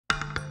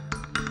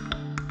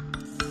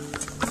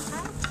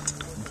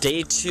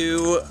Day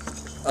 2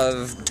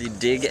 of the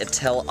dig at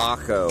Tel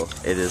Akko.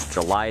 It is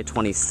July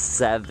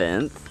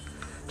 27th,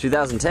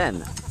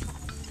 2010.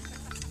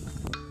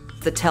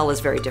 The Tel is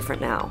very different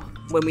now.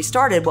 When we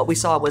started, what we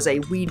saw was a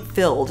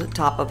weed-filled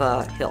top of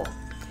a hill,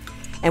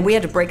 and we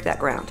had to break that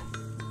ground.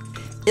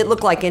 It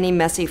looked like any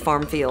messy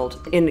farm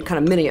field in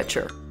kind of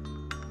miniature.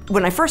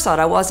 When I first saw it,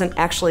 I wasn't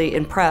actually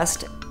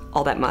impressed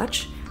all that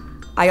much.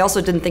 I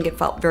also didn't think it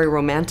felt very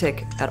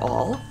romantic at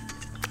all.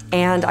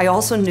 And I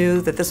also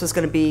knew that this was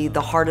going to be the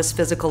hardest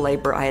physical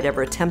labor I had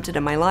ever attempted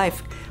in my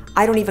life.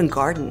 I don't even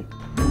garden.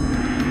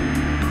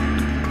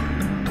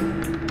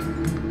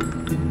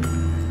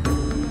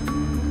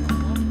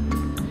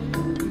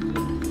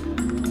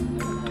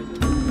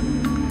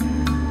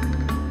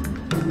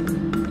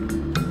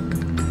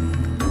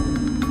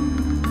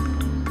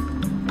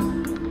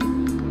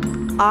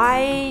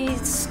 I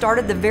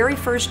started the very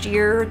first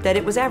year that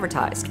it was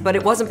advertised, but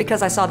it wasn't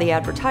because I saw the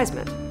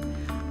advertisement.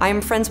 I am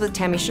friends with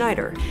Tammy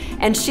Schneider,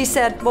 and she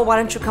said, well, why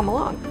don't you come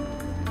along?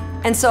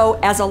 And so,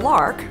 as a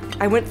lark,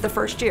 I went the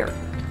first year,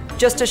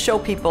 just to show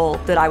people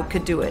that I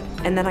could do it.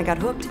 And then I got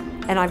hooked,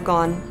 and I've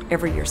gone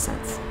every year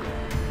since.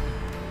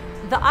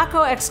 The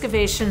Akko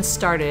excavation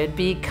started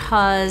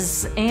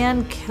because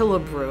Anne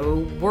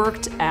Killebrew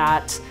worked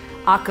at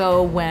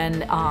Akko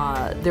when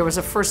there was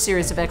a first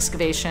series of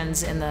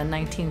excavations in the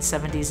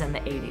 1970s and the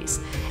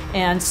 80s.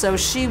 And so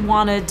she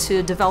wanted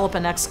to develop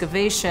an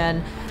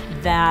excavation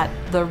that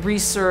the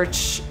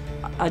research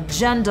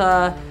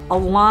agenda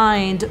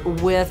aligned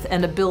with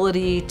an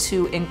ability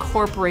to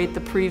incorporate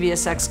the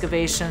previous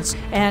excavations.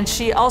 And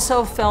she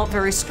also felt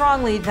very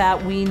strongly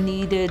that we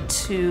needed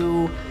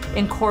to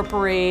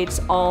incorporate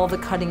all the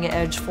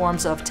cutting-edge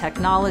forms of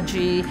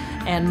technology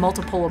and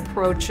multiple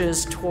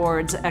approaches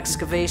towards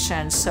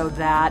excavation so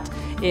that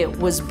it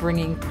was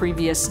bringing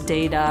previous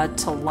data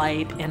to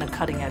light in a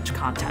cutting-edge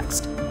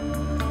context.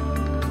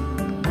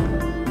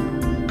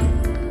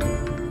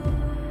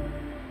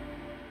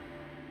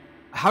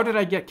 How did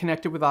I get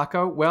connected with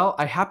Akko? Well,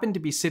 I happened to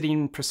be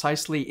sitting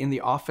precisely in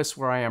the office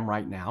where I am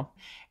right now,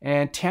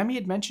 and Tammy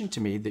had mentioned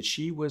to me that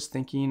she was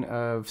thinking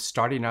of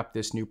starting up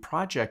this new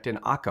project in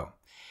Akko.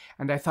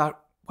 And I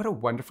thought, what a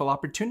wonderful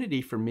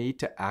opportunity for me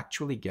to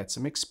actually get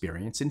some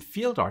experience in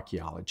field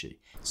archaeology.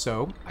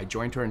 So I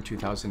joined her in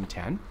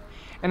 2010,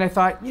 and I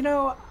thought, you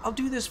know, I'll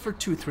do this for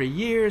 2-3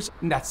 years,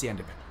 and that's the end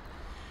of it.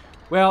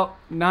 Well,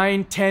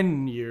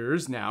 9-10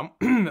 years now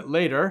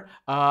later,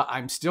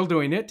 I'm still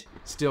doing it,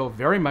 still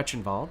very much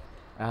involved,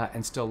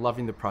 and still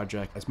loving the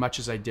project as much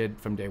as I did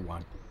from day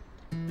one.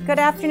 Good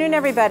afternoon,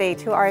 everybody,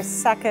 to our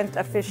second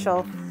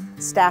official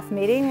staff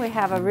meeting. We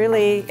have a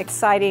really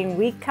exciting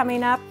week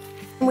coming up.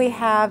 We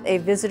have a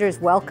visitor's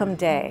welcome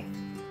day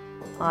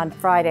on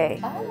Friday.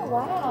 Oh,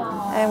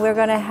 wow. And we're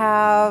going to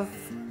have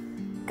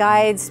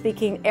guides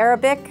speaking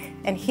Arabic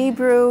and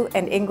Hebrew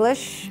and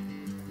English.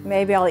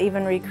 Maybe I'll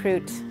even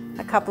recruit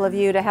a couple of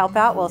you to help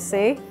out, we'll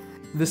see.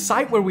 The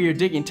site where we are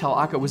digging Tel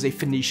Akko was a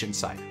Phoenician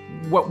site.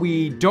 What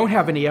we don't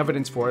have any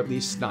evidence for, at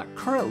least not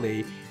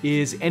currently,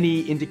 is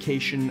any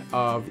indication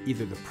of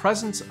either the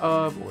presence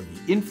of or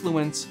the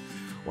influence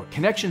or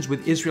connections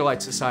with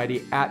Israelite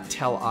society at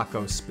Tel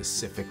Akko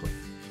specifically.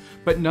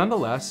 But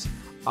nonetheless,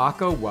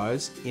 Akko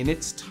was, in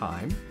its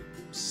time,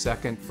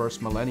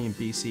 first millennium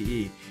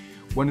BCE,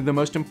 one of the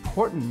most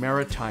important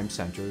maritime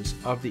centers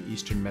of the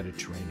Eastern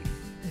Mediterranean.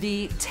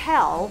 The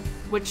Tel,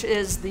 which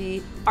is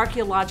the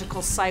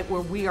archaeological site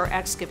where we are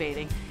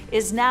excavating,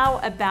 is now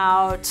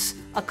about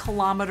a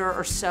kilometer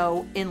or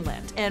so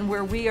inland. And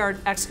where we are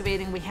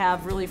excavating, we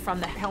have really from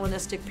the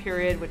Hellenistic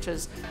period, which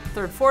is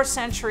 3rd, 4th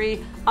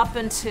century, up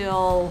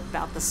until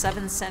about the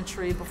 7th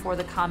century before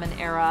the Common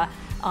Era.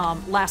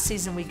 Last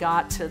season we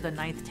got to the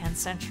 9th, 10th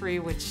century,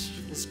 which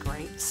is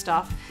great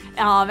stuff.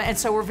 And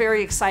so we're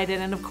very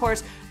excited. And of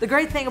course, the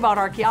great thing about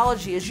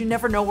archaeology is you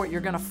never know what you're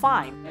going to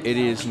find. It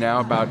is now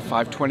about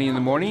 5:20 in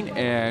the morning,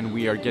 and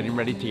we are getting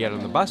ready to get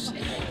on the bus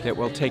that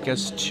will take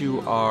us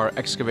to our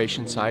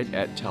excavation site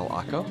at Tel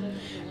Akko.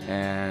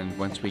 And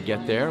once we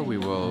get there, we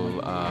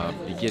will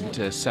begin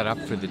to set up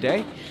for the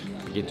day,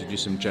 begin to do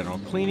some general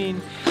cleaning,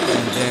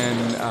 and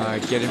then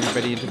get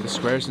everybody into the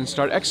squares and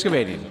start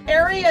excavating.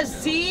 Area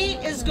Z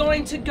is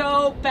going to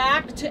go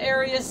back to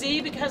Area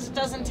Z because it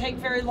doesn't take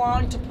very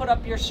long to put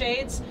up your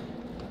shades.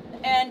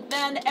 And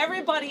then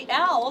everybody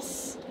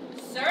else,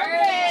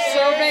 survey!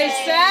 Survey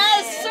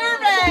says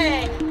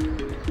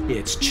survey!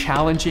 It's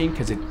challenging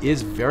because it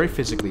is very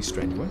physically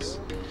strenuous.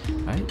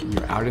 Right?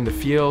 You're out in the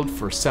field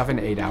for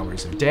 7-8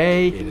 hours a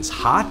day. It is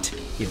hot,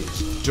 it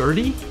is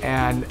dirty,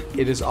 and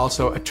it is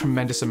also a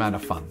tremendous amount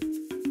of fun.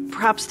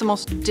 Perhaps the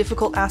most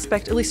difficult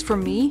aspect, at least for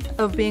me,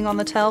 of being on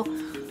the Tel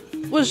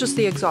was just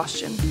the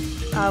exhaustion.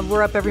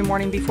 We're up every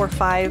morning before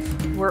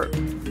 5. We're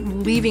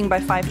leaving by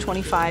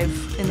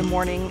 5:25 in the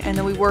morning, and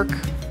then we work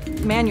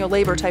manual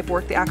labor type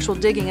work, the actual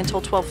digging,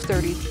 until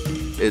 12:30.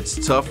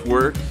 It's tough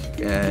work,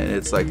 and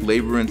it's like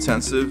labor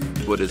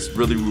intensive, but it's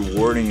really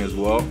rewarding as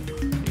well.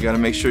 You gotta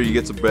make sure you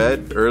get to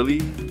bed early.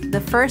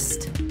 The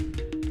first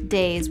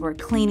days were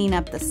cleaning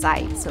up the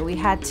site, so we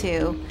had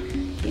to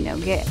you know,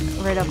 get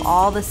rid of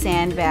all the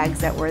sandbags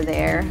that were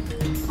there.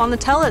 On the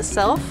Tel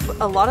itself,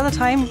 a lot of the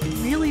time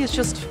really is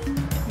just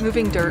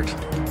moving dirt.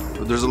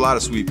 There's a lot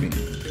of sweeping.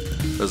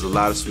 There's a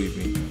lot of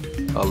sweeping.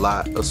 A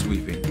lot of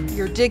sweeping.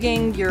 You're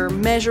digging, you're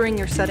measuring,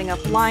 you're setting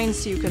up lines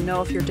so you can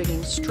know if you're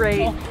digging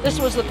straight. Well, this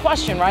was the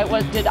question, right?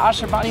 Did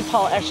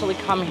Ashurbanipal actually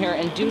come here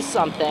and do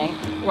something,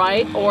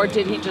 right? Or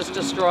did he just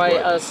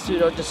destroy a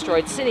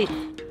pseudo-destroyed city?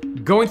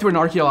 Going through an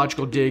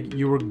archaeological dig,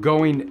 you were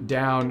going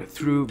down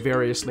through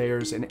various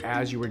layers, and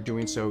as you were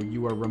doing so,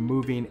 you are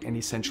removing and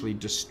essentially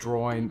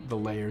destroying the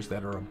layers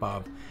that are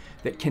above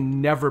that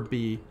can never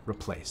be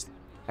replaced.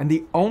 And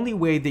the only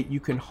way that you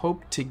can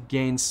hope to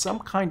gain some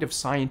kind of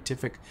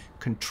scientific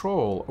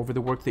control over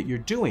the work that you're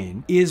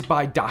doing is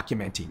by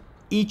documenting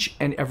each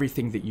and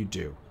everything that you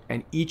do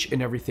and each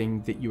and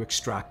everything that you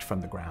extract from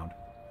the ground.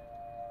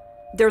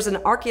 There's an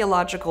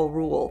archaeological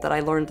rule that I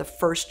learned the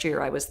first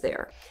year I was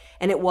there,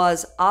 and it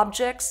was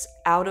objects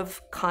out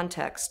of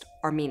context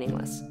are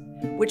meaningless,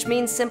 which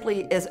means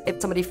simply is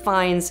if somebody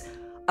finds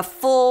a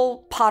full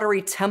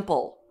pottery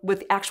temple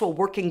with actual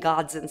working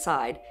gods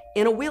inside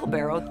in a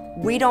wheelbarrow,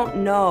 we don't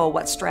know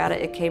what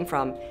strata it came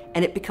from,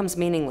 and it becomes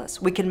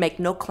meaningless. We can make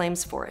no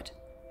claims for it.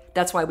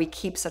 That's why we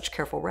keep such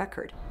careful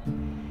record.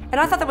 And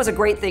I thought that was a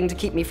great thing to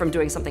keep me from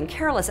doing something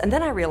careless, and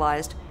then I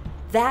realized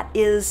that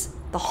is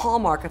the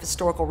hallmark of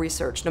historical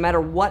research, no matter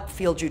what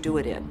field you do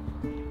it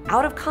in.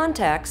 Out of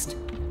context,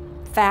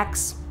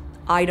 facts,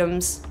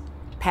 items,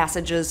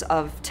 passages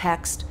of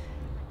text,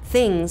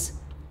 things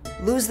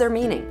lose their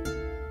meaning.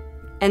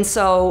 And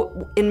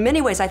so, in many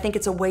ways, I think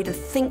it's a way to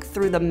think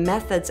through the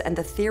methods and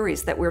the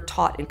theories that we're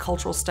taught in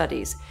cultural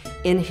studies,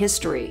 in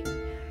history,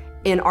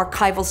 in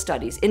archival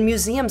studies, in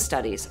museum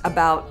studies,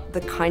 about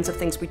the kinds of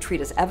things we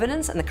treat as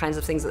evidence and the kinds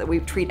of things that we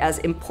treat as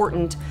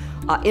important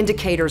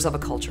indicators of a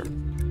culture.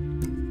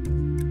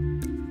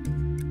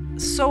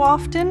 So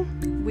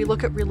often, we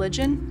look at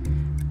religion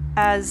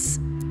as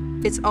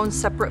its own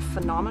separate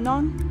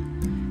phenomenon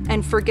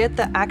and forget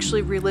that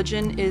actually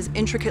religion is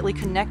intricately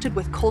connected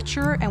with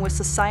culture and with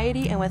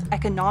society and with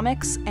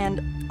economics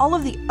and all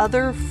of the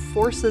other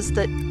forces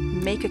that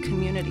make a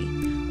community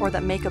or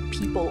that make a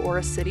people or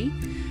a city.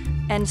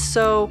 And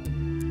so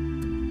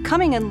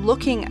coming and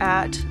looking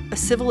at a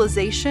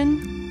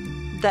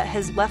civilization that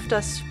has left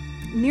us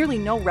nearly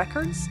no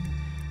records,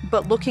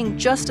 but looking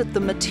just at the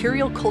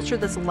material culture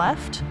that's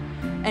left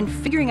and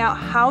figuring out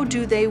how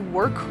do they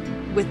work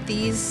with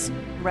these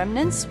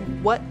remnants,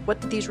 what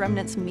do these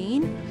remnants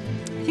mean?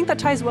 I think that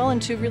ties well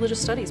into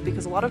religious studies,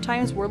 because a lot of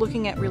times we're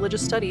looking at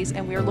religious studies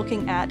and we are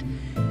looking at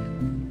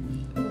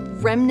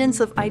remnants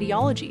of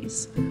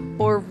ideologies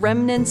or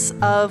remnants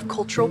of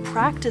cultural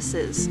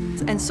practices.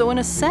 And so in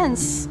a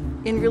sense,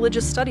 in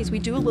religious studies, we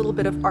do a little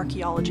bit of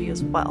archaeology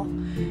as well.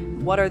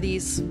 What are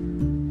these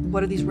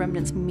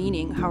remnants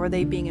meaning? How are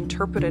they being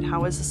interpreted?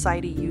 How is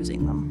society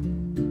using them?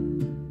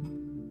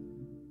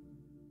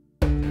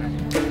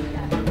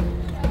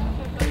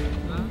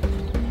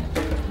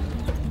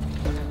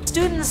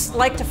 Students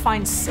like to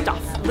find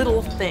stuff,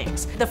 little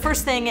things. The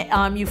first thing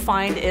you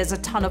find is a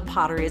ton of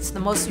pottery. It's the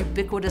most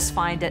ubiquitous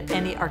find at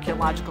any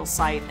archaeological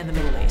site in the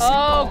Middle East.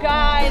 Oh,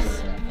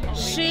 guys,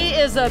 she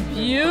is a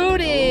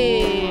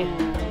beauty.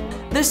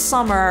 This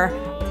summer,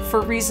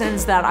 for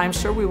reasons that I'm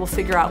sure we will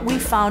figure out, we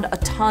found a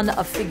ton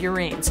of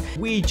figurines.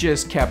 We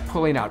just kept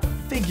pulling out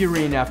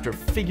figurine after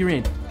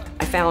figurine.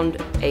 I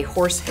found a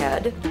horse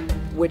head,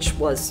 which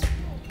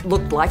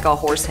looked like a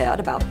horse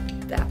head, about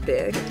that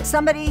big.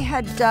 Somebody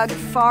had dug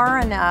far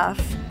enough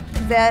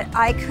that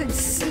I could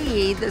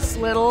see this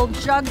little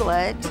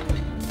juglet.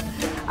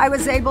 I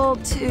was able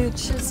to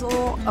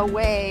chisel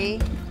away,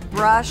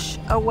 brush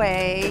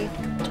away,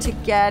 to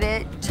get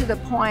it to the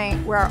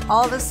point where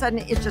all of a sudden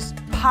it just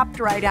popped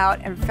right out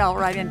and fell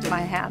right into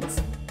my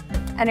hands.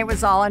 And it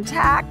was all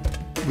intact.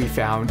 We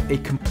found a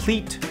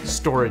complete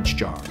storage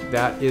jar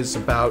that is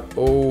about,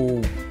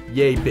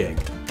 yay big.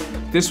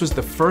 This was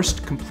the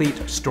first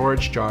complete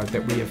storage jar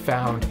that we have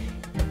found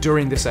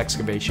during this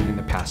excavation in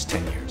the past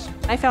 10 years.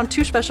 I found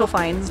two special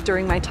finds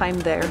during my time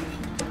there.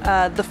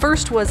 The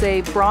first was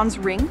a bronze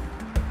ring,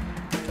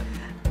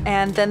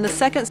 and then the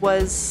second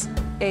was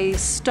a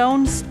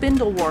stone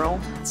spindle whorl.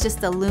 It's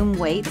just a loom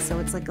weight, so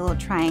it's like a little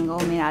triangle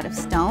made out of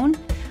stone.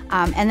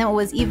 And then what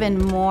was even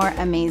more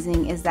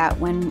amazing is that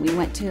when we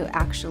went to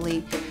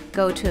actually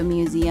go to a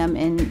museum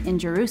in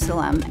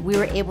Jerusalem, we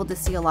were able to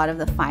see a lot of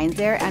the finds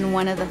there, and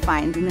one of the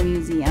finds in the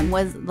museum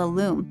was the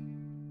loom.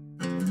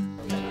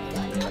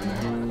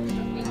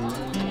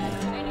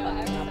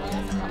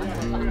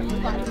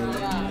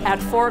 At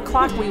 4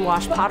 o'clock, we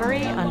wash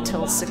pottery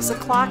until 6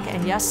 o'clock,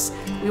 and yes,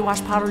 we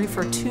wash pottery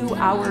for 2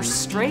 hours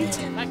straight.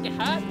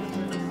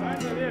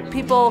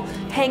 People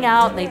hang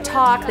out, they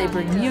talk, they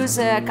bring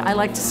music. I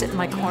like to sit in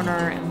my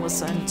corner and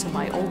listen to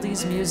my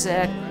oldies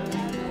music.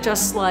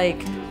 Just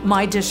like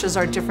my dishes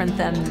are different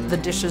than the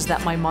dishes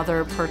that my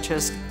mother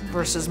purchased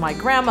versus my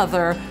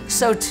grandmother,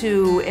 so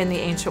too in the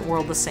ancient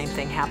world the same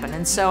thing happened.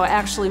 And so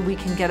actually we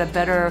can get a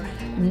better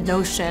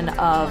notion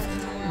of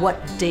what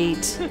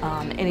date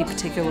any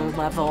particular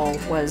level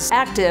was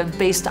active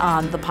based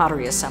on the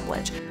pottery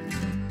assemblage.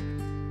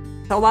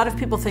 A lot of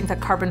people think that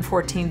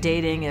carbon-14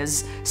 dating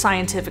is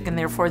scientific and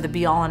therefore the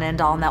be-all and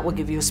end-all, and that will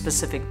give you a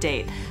specific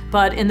date.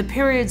 But in the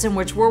periods in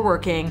which we're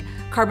working,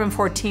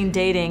 carbon-14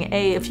 dating,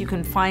 if you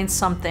can find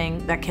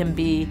something that can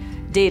be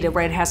dated,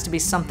 right, it has to be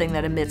something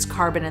that emits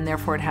carbon, and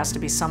therefore it has to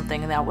be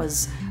something that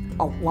was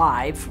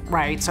alive,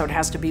 right? So it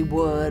has to be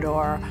wood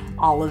or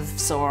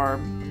olives or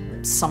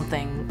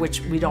something,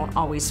 which we don't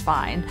always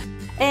find.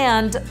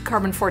 And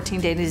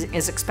carbon-14 dating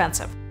is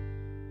expensive.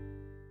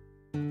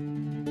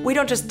 We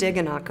don't just dig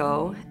in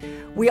Akko.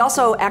 We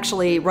also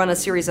actually run a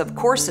series of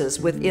courses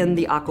within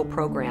the Akko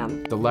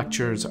program. The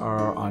lectures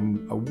are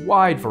on a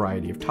wide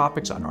variety of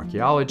topics, on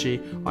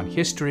archaeology, on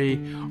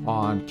history,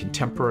 on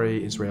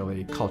contemporary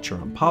Israeli culture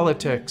and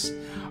politics,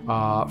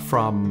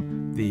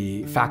 from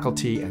the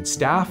faculty and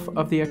staff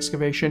of the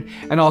excavation,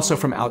 and also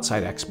from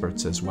outside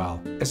experts as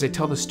well. As I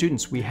tell the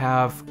students, we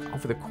have,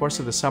 over the course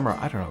of the summer,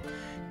 I don't know,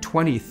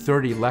 20,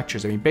 30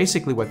 lectures. I mean,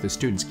 basically what the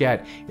students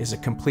get is a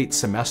complete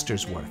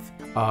semester's worth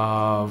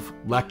of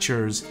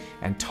lectures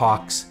and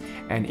talks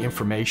and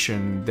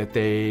information that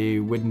they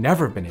would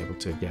never have been able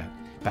to get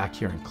back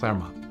here in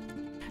Claremont.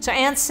 So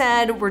Anne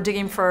said we're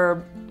digging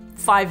for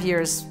 5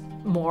 years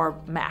more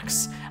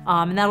max,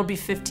 and that'll be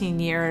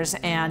 15 years.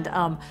 And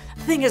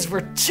the thing is,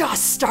 we're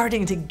just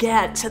starting to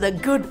get to the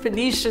good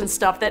Phoenician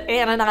stuff that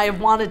Anne and I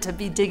have wanted to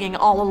be digging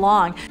all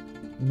along.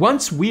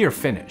 Once we are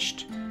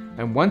finished,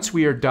 and once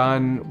we are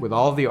done with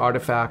all the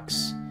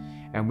artifacts,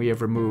 and we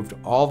have removed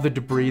all the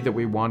debris that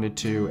we wanted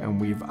to, and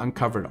we've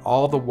uncovered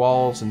all the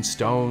walls and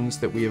stones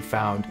that we have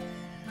found,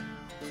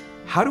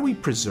 how do we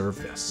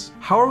preserve this?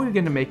 How are we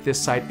going to make this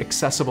site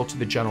accessible to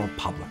the general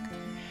public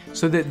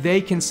so that they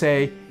can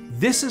say,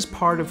 this is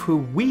part of who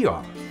we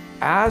are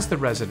as the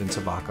residents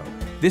of Akko.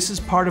 This is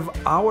part of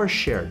our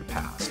shared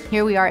past.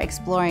 Here we are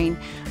exploring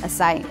a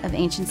site of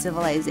ancient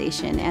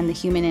civilization, and the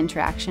human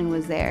interaction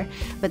was there.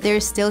 But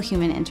there's still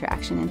human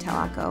interaction in Tel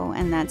Akko,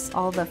 and that's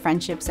all the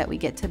friendships that we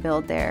get to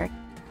build there.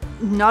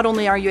 Not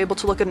only are you able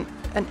to look at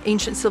an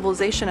ancient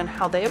civilization and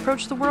how they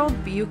approach the world,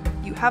 but you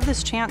have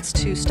this chance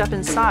to step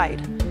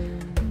inside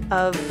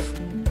of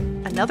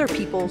another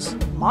people's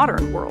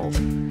modern world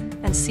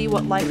and see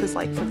what life is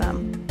like for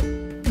them.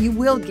 You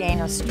will gain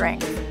a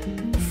strength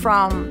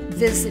from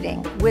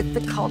visiting with the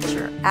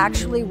culture,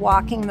 actually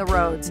walking the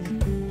roads.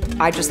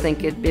 I just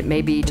think it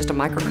may be just a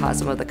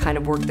microcosm of the kind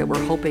of work that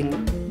we're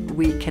hoping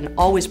we can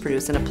always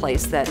produce in a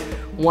place that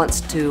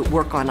wants to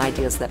work on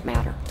ideas that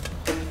matter.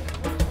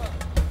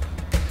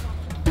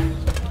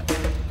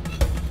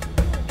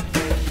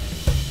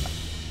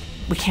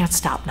 We can't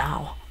stop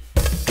now.